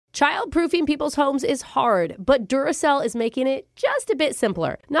Childproofing people's homes is hard, but Duracell is making it just a bit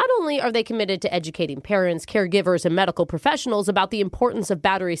simpler. Not only are they committed to educating parents, caregivers, and medical professionals about the importance of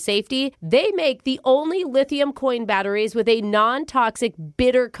battery safety, they make the only lithium coin batteries with a non-toxic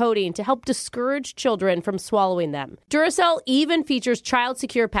bitter coating to help discourage children from swallowing them. Duracell even features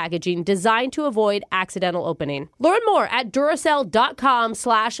child-secure packaging designed to avoid accidental opening. Learn more at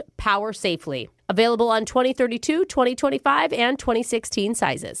Duracell.com/powersafely. Available on 2032, 2025, and 2016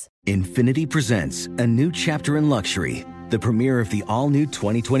 sizes. Infiniti presents a new chapter in luxury. The premiere of the all-new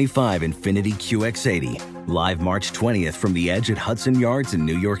 2025 Infiniti QX80. Live March 20th from the Edge at Hudson Yards in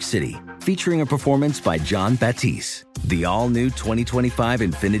New York City. Featuring a performance by John Batiste. The all-new 2025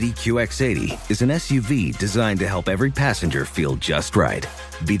 Infiniti QX80 is an SUV designed to help every passenger feel just right.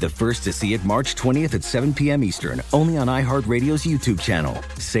 Be the first to see it March 20th at 7 p.m. Eastern, only on iHeartRadio's YouTube channel.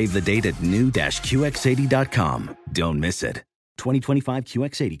 Save the date at new-QX80.com. Don't miss it. 2025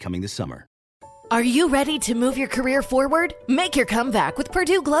 QX80 coming this summer. Are you ready to move your career forward? Make your comeback with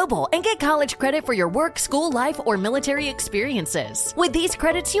Purdue Global and get college credit for your work, school life, or military experiences. With these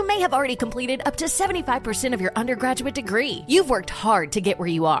credits, you may have already completed up to 75% of your undergraduate degree. You've worked hard to get where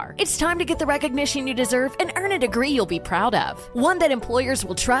you are. It's time to get the recognition you deserve and earn a degree you'll be proud of. One that employers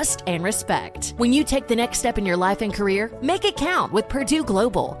will trust and respect. When you take the next step in your life and career, make it count with Purdue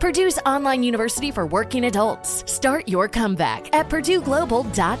Global, Purdue's online university for working adults. Start your comeback at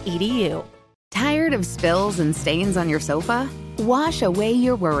purdueglobal.edu. Tired of spills and stains on your sofa? Wash away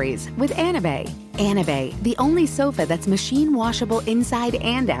your worries with Anabei. Anabei, the only sofa that's machine washable inside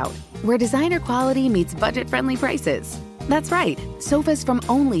and out, where designer quality meets budget-friendly prices. That's right, sofas from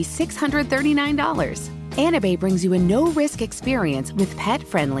only $639. Anabei brings you a no-risk experience with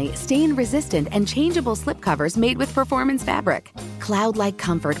pet-friendly, stain-resistant, and changeable slipcovers made with performance fabric, cloud-like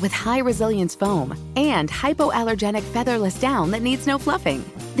comfort with high-resilience foam, and hypoallergenic featherless down that needs no fluffing.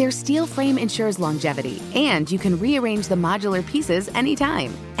 Their steel frame ensures longevity, and you can rearrange the modular pieces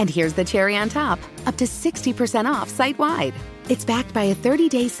anytime. And here's the cherry on top, up to 60% off site-wide. It's backed by a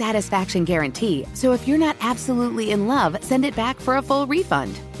 30-day satisfaction guarantee, so if you're not absolutely in love, send it back for a full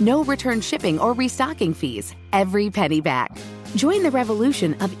refund. No return shipping or restocking fees. Every penny back. Join the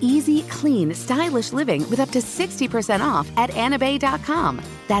revolution of easy, clean, stylish living with up to 60% off at anabei.com.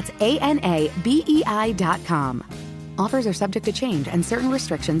 That's ANABEI.com. Offers are subject to change and certain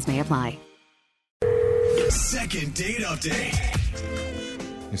restrictions may apply. Second date update.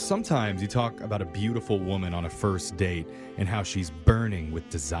 Sometimes you talk about a beautiful woman on a first date and how she's burning with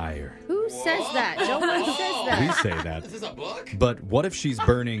desire. Who says that? No one says that. We say that. Is this a book? But what if she's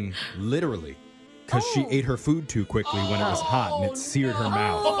burning literally? Because she ate her food too quickly when it was hot and it seared her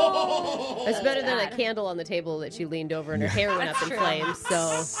mouth. It's better than a candle on the table that she leaned over and her hair went up in flames.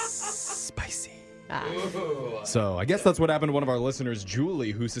 So Spicy. So I guess that's what happened to one of our listeners,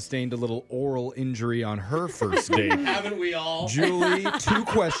 Julie, who sustained a little oral injury on her first date. Haven't we all? Julie, 2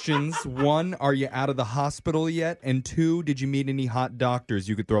 questions. 1, are you out of the hospital yet? And 2, did you meet any hot doctors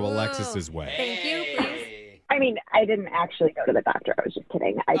you could throw Alexis's way? Thank you, please. I mean, I didn't actually go to the doctor. I was just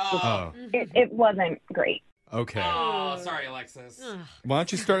kidding. It wasn't great. Okay. Oh, sorry, Alexis. Why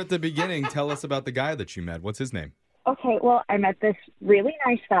don't you start at the beginning? Tell us about the guy that you met. What's his name? Okay, well, I met this really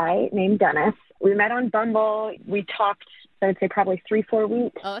nice guy named Dennis. We met on Bumble. We talked, I'd say, probably 3-4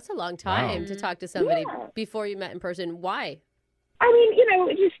 weeks. Oh, that's a long time to talk to somebody before you met in person. Why? I mean,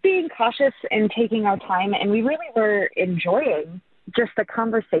 just being cautious and taking our time. And we really were enjoying just the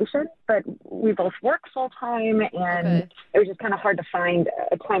conversation. But we both work full time, and it was just kind of hard to find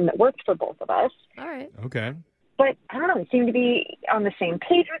a time that worked for both of us. All right. Okay. But I don't know, he seemed to be on the same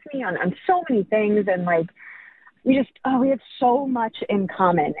page with me on so many things. And we had so much in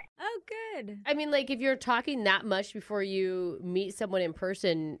common. Oh, good. I mean, if you're talking that much before you meet someone in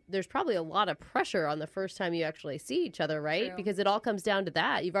person, there's probably a lot of pressure on the first time you actually see each other, right? True. Because it all comes down to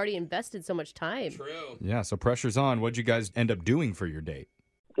that. You've already invested so much time. True. Yeah, so pressure's on. What'd you guys end up doing for your date?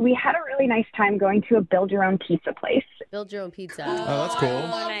 We had a really nice time going to a build-your-own pizza place. Build your own pizza. Oh, that's cool.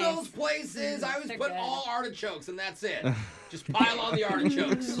 I love those places. I always put all artichokes, and that's it. Just pile on the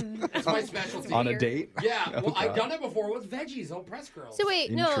artichokes. That's my specialty. On a date? Yeah. Well, I've done it before with veggies, press girls. So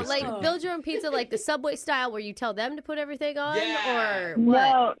wait, no, build your own pizza like the Subway style where you tell them to put everything on? Or what?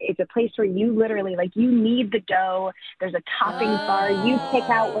 No, it's a place where you literally, you need the dough. There's a toppings bar. You pick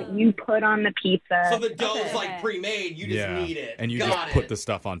out what you put on the pizza. So the dough's pre-made. You just need it. And you put the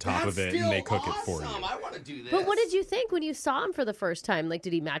stuff on top of it and they cook it for you. I want to do this. But what did you think when you saw him for the first time?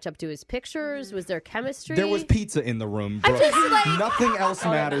 Did he match up to his pictures? Was there chemistry? There was pizza in the room, bro. Nothing else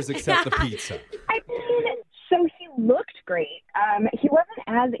matters except the pizza. I mean, so he looked great. He wasn't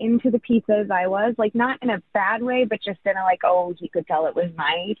as into the pizza as I was, like not in a bad way, but just in a like, oh, he could tell it was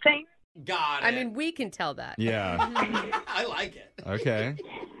my thing. Got it. I mean, we can tell that. Yeah. I like it. Okay.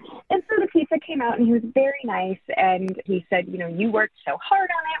 And so the pizza came out, and he was very nice, and he said, you know, you worked so hard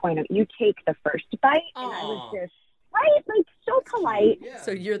on it. Why don't you take the first bite? And I was just, right, like so polite. Yeah.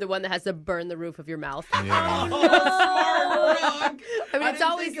 So you're the one that has to burn the roof of your mouth. Yeah. Oh, smart, Brooke. I mean, it's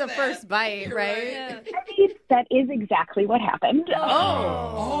didn't always think the of that. first bite, You're right? I mean, that is exactly what happened.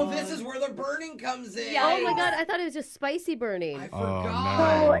 Oh, this is where the burning comes in. Oh my God, I thought it was just spicy burning. I Oh, forgot.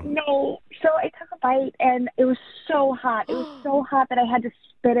 Oh, no. So I took a bite, and it was so hot. It was so hot that I had to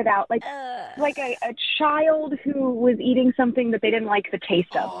spit it out like a child who was eating something that they didn't like the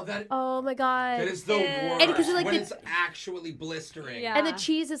taste of. Oh, that Oh my God. that is the worst. And 'cause you're like when the- it's actually blistering. Yeah. And the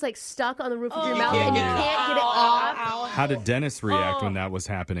cheese is like stuck on the roof of your You mouth, can't and you get it can't get it off. How did Dennis react when that was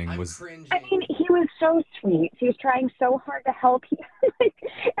happening? I'm Was cringing. I mean, he was so sweet. He was trying so hard to help. He, like,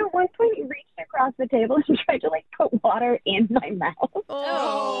 at one point, he reached across the table and tried to like put water in my mouth.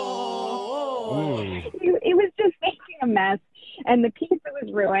 Oh. Ooh. It was just making a mess, and the pizza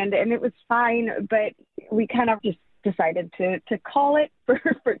was ruined, and it was fine. But we kind of just decided to call it for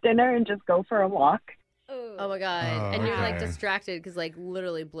dinner and just go for a walk. Oh my God. And you're like okay. distracted because like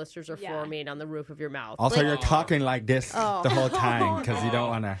literally blisters are Yeah. forming on the roof of your mouth. Also, Like, you're talking like this the whole time because you don't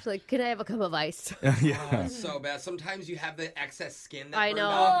want to. it's like, can I have a cup of ice? Yeah. So bad. Sometimes you have the excess skin that I burned know.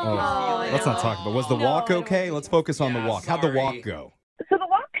 off. You Oh, can feel it. Let's not talk about. Was the No, walk I don't okay? want Let's to. focus on the Yeah, walk. How'd the walk sorry. go? So the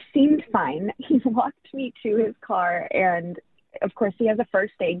walk seemed fine. He walked me to his car, and of course, he has a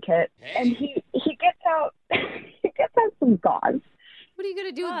first aid kit, and he gets out some gauze. What are you going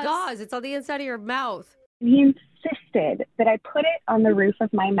to do with Gauze. gauze? It's on the inside of your mouth. He insisted that I put it on the roof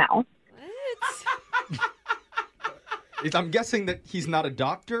of my mouth. I'm guessing that he's not a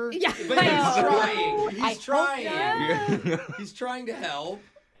doctor. Yeah. But he's trying. I He's trying. Yeah. He's trying to help.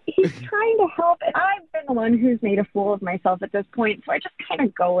 He's trying to help, and I've been the one who's made a fool of myself at this point, so I just kind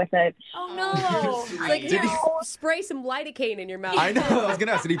of go with it. Oh no. Sweet. Like, Did he- spray some lidocaine in your mouth. I know. I was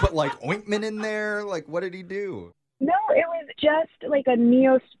gonna ask. Did he put like ointment in there? Like, what did he do? No, it was just like a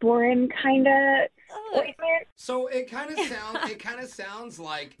Neosporin kind of ointment. So it kind of sounds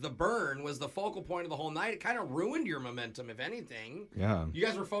like the burn was the focal point of the whole night. It kind of ruined your momentum, if anything. Yeah. You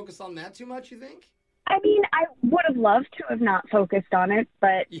guys were focused on that too much, you think? I mean, I would have loved to have not focused on it,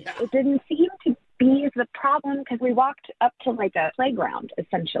 but Yeah. it didn't seem to be the problem because we walked up to like a playground,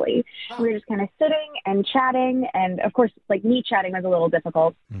 essentially. We were just kind of sitting and chatting, and of course, like me chatting was a little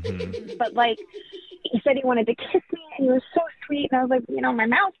difficult, Mm-hmm. but like he said he wanted to kiss me, and he was so sweet, and I was like, you know, my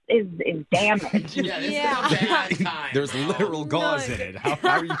mouth is damaged. Yeah, this Yeah. is a bad time. There's bro. literal gauze in it. How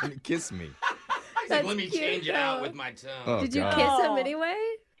are you gonna kiss me? He's like, That's let me cute, change it though. out with my tongue. Oh, Did you God. kiss him Oh. anyway?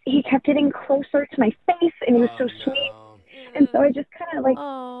 He kept getting closer to my face, and he was so sweet, No. and so I just kind of like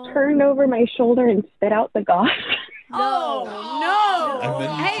Oh. turned over my shoulder and spit out the gauze. Oh no. And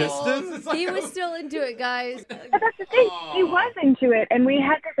then you Hey. kissed him? It's like He a- was still into it, guys. But that's the thing. He was into it, and we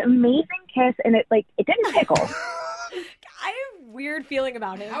had this amazing kiss, and it didn't tickle. I have a weird feeling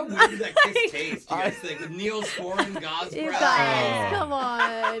about him. How weird does that kiss taste? Do you guys think with Neosporin gauze You breath? guys, Oh. come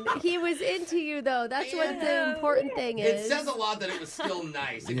on. He was into you, though. That's what the Yeah. important thing It is. says a lot that it was still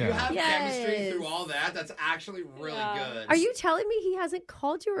nice. If you Yeah. have chemistry Yes. through all that, that's actually really Yeah. good. Are you telling me he hasn't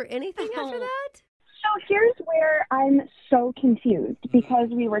called you or anything after that? So here's where I'm so confused, because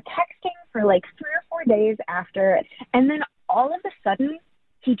we were texting for like 3 or 4 days after, and then all of a sudden,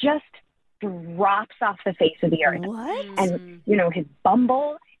 he just drops off the face of the earth. What? And, you know, his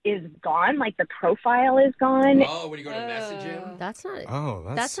Bumble is gone, like the profile is gone. Oh, when you go to message him? That's not. Oh,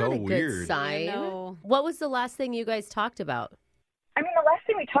 that's so not a good weird. sign. I know. What was the last thing you guys talked about? I mean, the last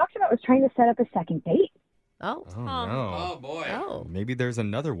thing we talked about was trying to set up a second date. Oh. Oh no. Oh, boy. Oh. Maybe there's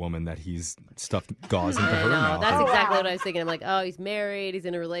another woman that he's stuffed gauze into I her know. mouth. That's exactly what I was thinking. I'm like, oh, he's married. He's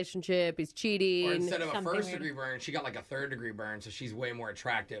in a relationship. He's Or cheating. instead of a Something first weird. degree burn, she got like a third degree burn, so she's way more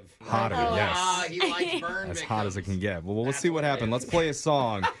attractive. Hotter, Oh. yes. Ah, he likes burn As victims. hot as it can get. Well, we'll That's see what what it happens. is. Let's play a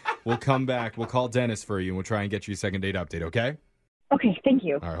song. We'll come back. We'll call Dennis for you, and we'll try and get you a second date update, okay? Okay, thank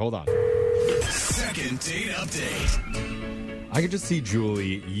you. All right, hold on. Second date update. I could just see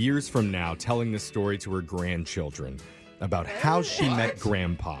Julie years from now telling this story to her grandchildren about how she met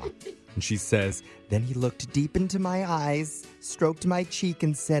Grandpa. And she says, Then he looked deep into my eyes, stroked my cheek,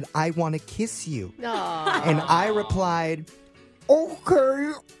 and said, I want to kiss you. Aw. And I replied, okay. Oh,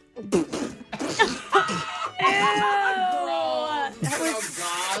 gauze.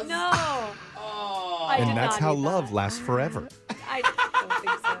 No. Oh. I did and that's not how need love that. lasts forever. I don't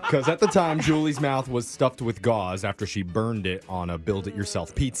think Because at the time, Julie's mouth was stuffed with gauze after she burned it on a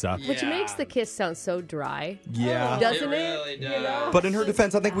build-it-yourself pizza. Which makes the kiss sound so dry. Yeah. Doesn't it? Really does. But in her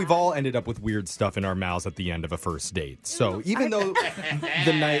defense, I think we've all ended up with weird stuff in our mouths at the end of a first date. So even though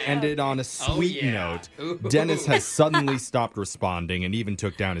the night ended on a sweet note, Dennis has suddenly stopped responding and even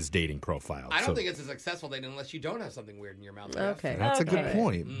took down his dating profile. I don't think it's a successful date unless you don't have something weird in your mouth. Okay. That's a good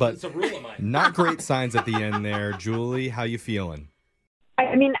point. But it's a rule of mine. not great signs at the end there. Julie, how you feeling?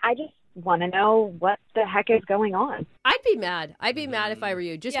 I mean, I just want to know what the heck is going on. I'd be mad. I'd be mad if I were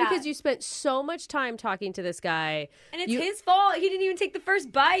you. Just Yeah. because you spent so much time talking to this guy. And it's his fault. He didn't even take the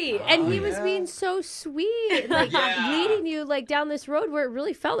first bite. And he was being so sweet, like leading you like down this road where it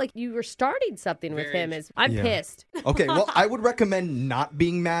really felt like you were starting something with him. I'm pissed. Okay, well, I would recommend not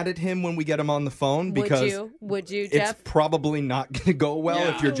being mad at him when we get him on the phone because Would you, Jeff? it's probably not going to go well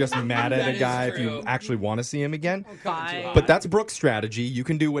if you're just mad at That a guy is if you true. actually want to see him again. Fine. But that's Brooke's strategy. You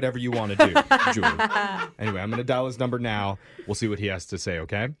can do whatever you want to do, Julie. Anyway, I'm going to dial his number now. We'll see what he has to say,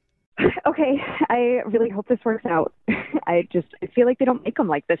 okay? Okay, I really hope this works out. I feel like they don't make them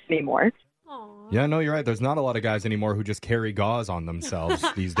like this anymore. Yeah, no, you're right. There's not a lot of guys anymore who just carry gauze on themselves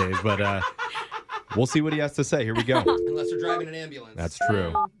these days, but we'll see what he has to say. Here we go. Unless they're driving an ambulance. That's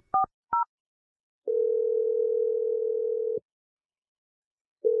true.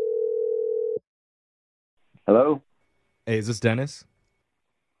 Hello? Hey, is this Dennis?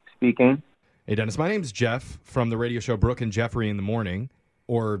 Speaking. Hey, Dennis, my name's Jeff from the radio show Brooke and Jeffrey in the Morning,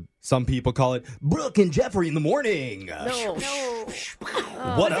 or some people call it Brooke and Jeffrey in the Morning. No.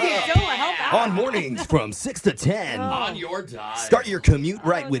 What up? On mornings from 6 to 10. On your dime. Start your commute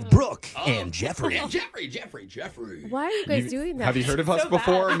right with Brooke and Jeffrey. Yeah, Jeffrey. Why are you guys doing that? Have you heard of us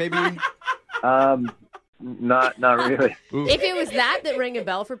before? Maybe. Not really. If it was that rang a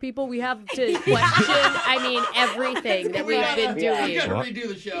bell for people, we have to question, everything that we've been doing. You gotta redo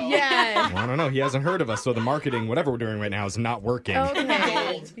the show. Yeah. Well, I don't know. He hasn't heard of us, so the marketing, whatever we're doing right now, is not working.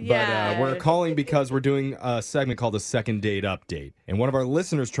 Okay. But we're calling because we're doing a segment called a second date update. And one of our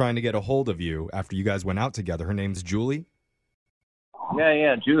listeners trying to get a hold of you after you guys went out together. Her name's Julie.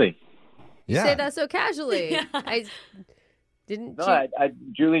 Yeah, Julie. Yeah. Say that so casually. I didn't. No,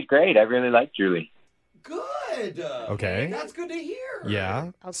 Julie's great. I really like Julie. Good. Okay. That's good to hear. Yeah.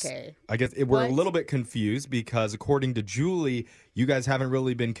 Okay. I guess we're a little bit confused because according to Julie, you guys haven't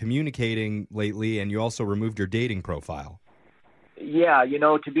really been communicating lately, and you also removed your dating profile. Yeah,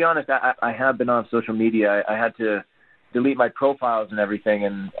 to be honest, I have been on social media. I had to delete my profiles and everything.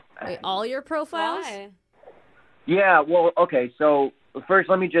 And Wait, all your profiles? Why? yeah, well, okay, so first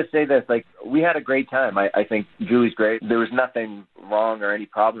let me just say this. Like, we had a great time. I think Julie's great. There was nothing wrong or any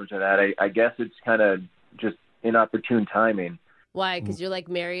problems with that. I guess it's kind of just inopportune timing. Why? Because you're like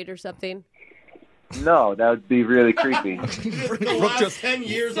married or something? No, that would be really creepy. The last 10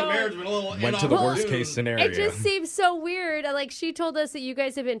 years of marriage went a little Went to the worst case scenario. It just seems so weird. Like, she told us that you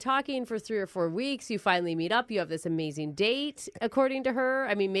guys have been talking for 3 or 4 weeks. You finally meet up. You have this amazing date, according to her.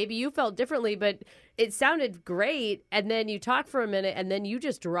 I mean, maybe you felt differently, but it sounded great. And then you talked for a minute, and then you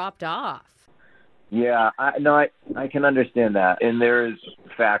just dropped off. Yeah, I can understand that, and there is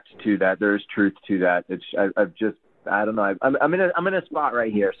fact to that. There is truth to that. I don't know. I'm in a spot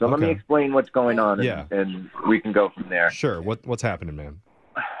right here, so let me explain what's going on, and we can go from there. Sure. What's happening, man?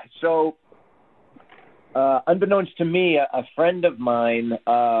 So, unbeknownst to me, a friend of mine,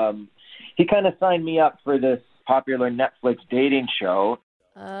 he kind of signed me up for this popular Netflix dating show.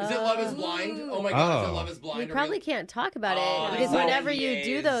 Is it Love is Blind? Oh my God, is it Love is Blind? You probably can't talk about it because whenever you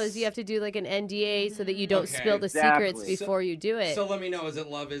do those, you have to do like an NDA so that you don't spill the secrets before you do it. So let me know, is it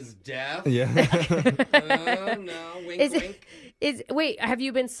Love is Death? Yeah. No, wink, wink. Wait, have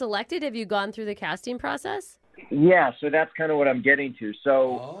you been selected? Have you gone through the casting process? Yeah, so that's kind of what I'm getting to.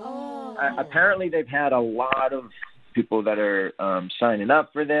 So apparently they've had a lot of people that are signing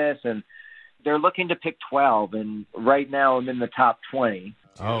up for this, and they're looking to pick 12, and right now I'm in the top 20.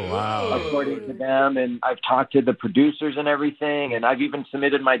 Oh, wow. According to them, and I've talked to the producers and everything, and I've even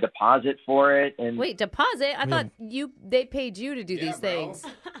submitted my deposit for it. And wait, deposit? I thought they paid you to do these things.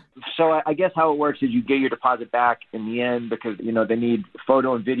 So I guess how it works is you get your deposit back in the end because, they need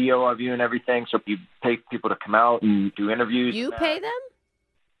photo and video of you and everything, so you pay people to come out and do interviews. You pay them?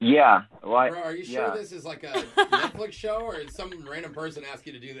 Yeah. Well, Bro, are you sure this is like a Netflix show, or did some random person ask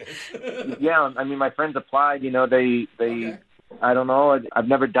you to do this? Yeah, I mean, my friends applied, they I don't know. I've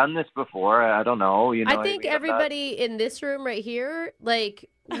never done this before. I don't know. I think everybody in this room right here, like,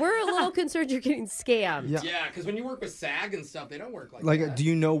 we're a little concerned you're getting scammed. Yeah, because when you work with SAG and stuff, they don't work like that. Do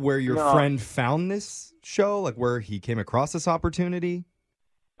you know where your friend found this show? Like, where he came across this opportunity?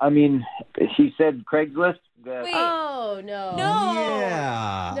 I mean, he said Craigslist, Wait. Oh, no. No.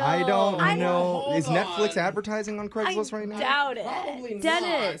 Yeah. No. I don't know. Hold Is Netflix on. advertising on Craigslist right now? Doubt it. Probably not.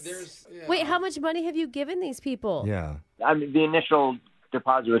 Dennis. Yeah. Wait, how much money have you given these people? Yeah. I mean, the initial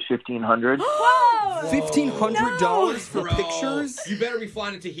deposit was $1,500. Whoa. $1,500 for Bro, pictures? You better be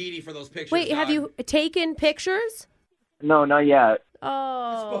flying to Tahiti for those pictures. Wait, have dog. you taken pictures? No, not yet.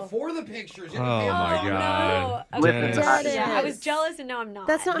 Oh. It's before the pictures. You Oh, have to pay my them. God. No. Dennis. Dennis. Yeah, I was jealous and now I'm not.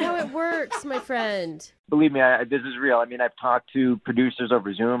 That's not how it works, my friend. Believe me, this is real. I mean, I've talked to producers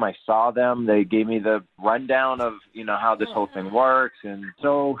over Zoom. I saw them. They gave me the rundown of, how this whole thing works. And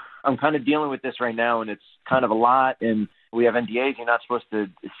so I'm kind of dealing with this right now, and it's kind of a lot. And we have NDAs. You're not supposed to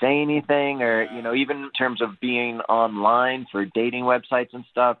say anything or, even in terms of being online for dating websites and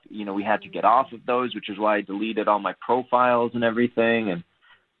stuff, we had to get off of those, which is why I deleted all my profiles and everything. And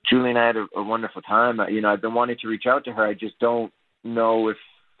Julie and I had a wonderful time. I've been wanting to reach out to her. I just don't know if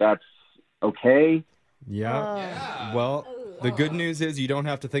that's okay. Yeah. Yeah. Well, the good news is you don't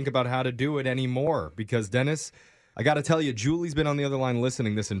have to think about how to do it anymore because, Dennis, I got to tell you, Julie's been on the other line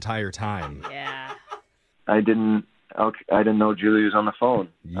listening this entire time. Yeah. I didn't know Julie was on the phone.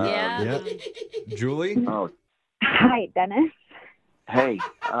 Yeah. Yeah. Julie? Oh, Hi, Dennis. hey.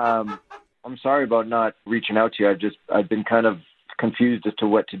 I'm sorry about not reaching out to you. I've been kind of confused as to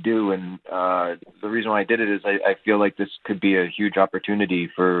what to do, and the reason why I did it is I feel like this could be a huge opportunity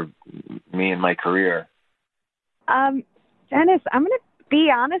for me and my career. Dennis, I'm going to be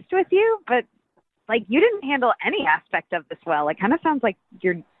honest with you, but you didn't handle any aspect of this well. It kind of sounds like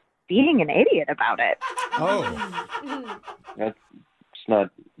you're being an idiot about it. Oh. That's not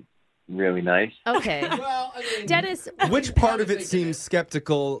really nice. Okay. Well, I mean, Dennis, Which part of it seems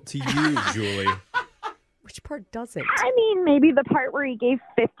skeptical to you, Julie? which part doesn't? I mean, maybe the part where he gave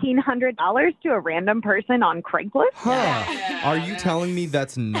 $1,500 to a random person on Craigslist. Huh. Are you telling me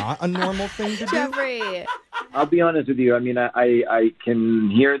that's not a normal thing to do? Jeffrey. I'll be honest with you. I mean, I can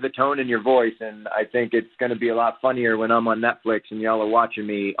hear the tone in your voice, and I think it's going to be a lot funnier when I'm on Netflix and y'all are watching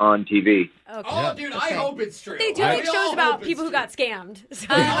me on TV. Okay. Oh, dude, I hope it's true. They do We make all shows about hope people who it's got scammed. So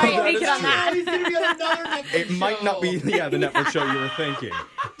true. I make it on that. He's gonna be on another Netflix It might not be, the Netflix show you were thinking.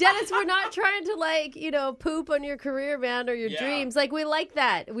 Dennis, we're not trying to poop on your career, man, or your Yeah. dreams. We like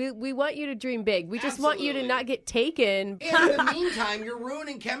that. We want you to dream big. We just want you to Absolutely. not get taken. And in the meantime, you're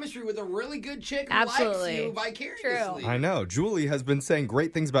ruining chemistry with a really good chick who Absolutely. likes you vicariously. I know. Julie has been saying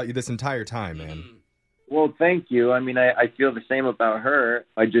great things about you this entire time, man. Well, thank you. I mean, I feel the same about her.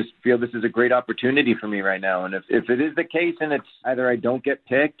 I just feel this is a great opportunity for me right now. And if it is the case and it's either I don't get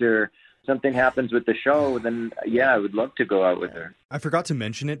picked or something happens with the show, then, yeah, I would love to go out with her. I forgot to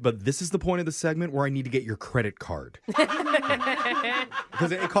mention it, but this is the point of the segment where I need to get your credit card.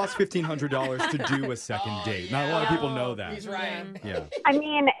 Because it costs $1,500 to do a second date. Not a lot of people know that. He's right. Yeah. I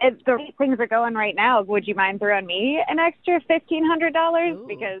mean, if the way things are going right now, would you mind throwing me an extra $1,500?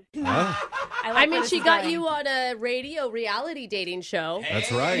 Because I mean, she got you on a radio reality dating show.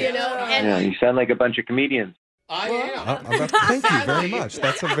 That's right. You know, and Yeah, you sound like a bunch of comedians. I am. Thank you very much.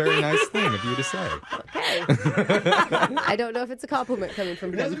 That's a very nice thing of you to say. I don't know if it's a compliment coming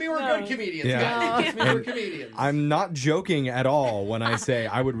from It doesn't him. mean we're good comedians, Yeah. guys. It just means we're And comedians. I'm not joking at all when I say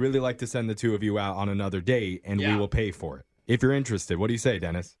I would really like to send the two of you out on another date, and we Yeah. will pay for it. If you're interested, what do you say,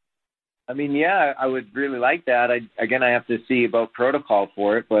 Dennis? I mean, yeah, I would really like that. I have to see about protocol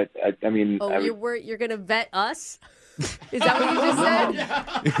for it, but I mean, Oh, I would, you're gonna vet us? Is that what you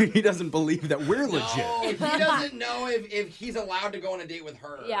just said? He doesn't believe that we're legit. No, he doesn't know if he's allowed to go on a date with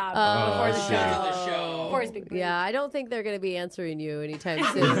her. Yeah, Oh, before the shit. show. The show. Before his big break. Yeah, I don't think they're gonna be answering you anytime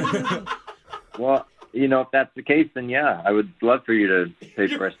soon. well, if that's the case, then yeah, I would love for you to pay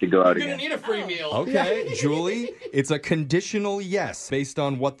for us to go out You're gonna again. need a free meal. Okay, Julie, it's a conditional yes based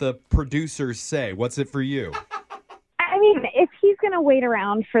on what the producers say. What's it for you? I mean, if he's going to wait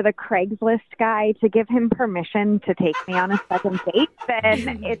around for the Craigslist guy to give him permission to take me on a second date,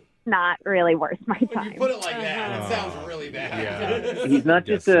 then it's not really worth my When time. you put it like that, it sounds really bad. Yeah. He's not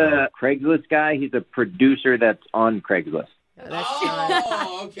just a Craigslist guy; he's a producer that's on Craigslist.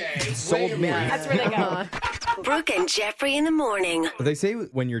 Oh, okay. Sold me. That's where they go. Brooke and Jeffrey in the morning. They say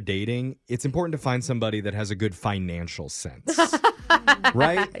when you're dating, it's important to find somebody that has a good financial sense.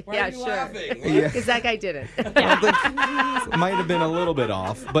 Right? Why Yeah, are you sure. laughing? Yeah. Because that guy didn't. It might have been a little bit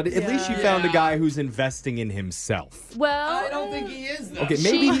off, but at least you found a guy who's investing in himself. Well, I don't think he is, though. Okay,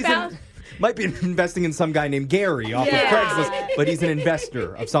 maybe She he's found- might be investing in some guy named Gary off of Yeah. Craigslist, but he's an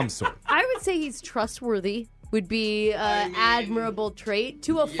investor of some sort. I would say he's trustworthy. would be admirable trait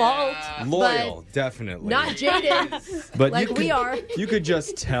to a fault. Loyal, definitely. Not jaded, but like we are. You could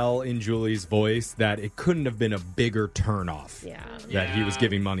just tell in Julie's voice that it couldn't have been a bigger turnoff. That he was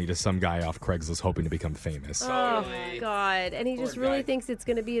giving money to some guy off Craigslist hoping to become famous. Oh, God. And he just really thinks it's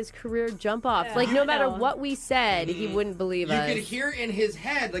going to be his career jump off. Like, no matter what we said, he wouldn't believe us. You could hear in his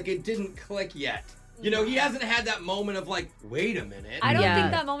head, like, it didn't click yet. You know, he hasn't had that moment of like, wait a minute. I don't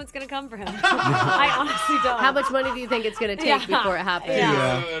think that moment's going to come for him. I honestly don't. How much money do you think it's going to take before it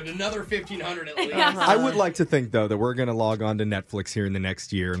happens? Another $1,500 at least. I would like to think, though, that we're going to log on to Netflix here in the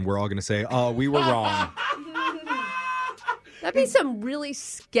next year and we're all going to say, oh, we were wrong. That'd be some really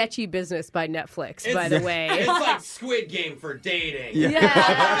sketchy business by Netflix, by the way. It's like Squid Game for dating.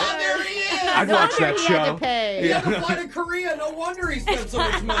 Yeah. There he is. I've watched that show. He had to fly to Korea. No wonder he spent so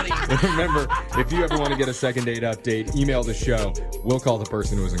much money. Remember, if you ever want to get a second date update, email the show. We'll call the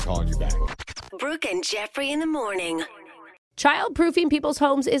person who isn't calling you back. Brooke and Jeffrey in the morning. Childproofing people's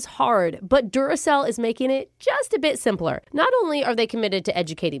homes is hard, but Duracell is making it just a bit simpler. Not only are they committed to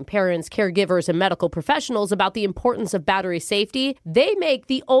educating parents, caregivers, and medical professionals about the importance of battery safety, they make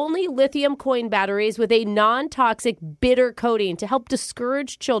the only lithium coin batteries with a non-toxic bitter coating to help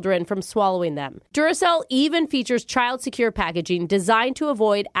discourage children from swallowing them. Duracell even features child-secure packaging designed to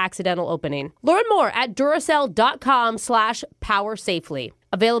avoid accidental opening. Learn more at Duracell.com/powersafely.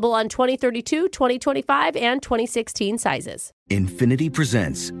 Available on 2032, 2025, and 2016 sizes. Infinity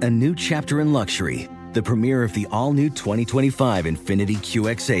presents a new chapter in luxury, the premiere of the all-new 2025 Infinity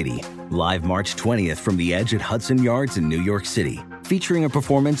QX80, live March 20th from the Edge at Hudson Yards in New York City, featuring a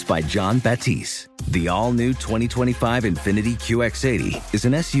performance by John Batiste. The all-new 2025 Infinity QX80 is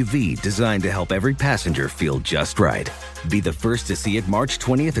an SUV designed to help every passenger feel just right. Be the first to see it March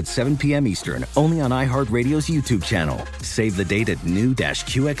 20th at 7 p.m. Eastern, only on iHeartRadio's YouTube channel. Save the date at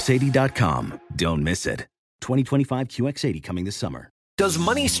new-QX80.com. Don't miss it. 2025 QX80 coming this summer. Does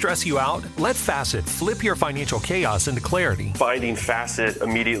money stress you out? Let Facet flip your financial chaos into clarity. Finding Facet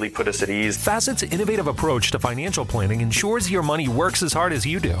immediately put us at ease. Facet's innovative approach to financial planning ensures your money works as hard as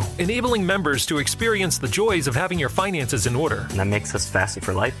you do, enabling members to experience the joys of having your finances in order. And that makes us Facet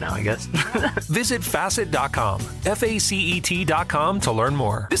for life now, I guess. Visit Facet.com, FACET.com to learn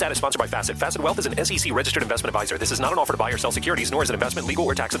more. This ad is sponsored by Facet. Facet Wealth is an SEC registered investment advisor. This is not an offer to buy or sell securities, nor is it investment, legal,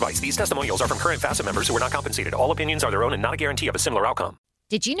 or tax advice. These testimonials are from current Facet members who are not compensated. All opinions are their own and not a guarantee of a similar outcome.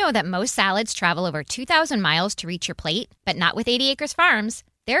 Did you know that most salads travel over 2,000 miles to reach your plate? But not with 80 Acres Farms.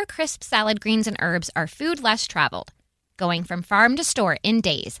 Their crisp salad greens and herbs are food less traveled, going from farm to store in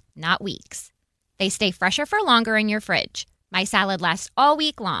days, not weeks. They stay fresher for longer in your fridge. My salad lasts all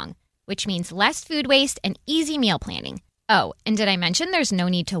week long, which means less food waste and easy meal planning. Oh, and did I mention there's no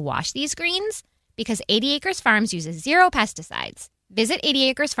need to wash these greens? Because 80 Acres Farms uses 0 pesticides. Visit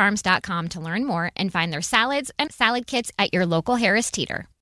 80acresfarms.com to learn more and find their salads and salad kits at your local Harris Teeter.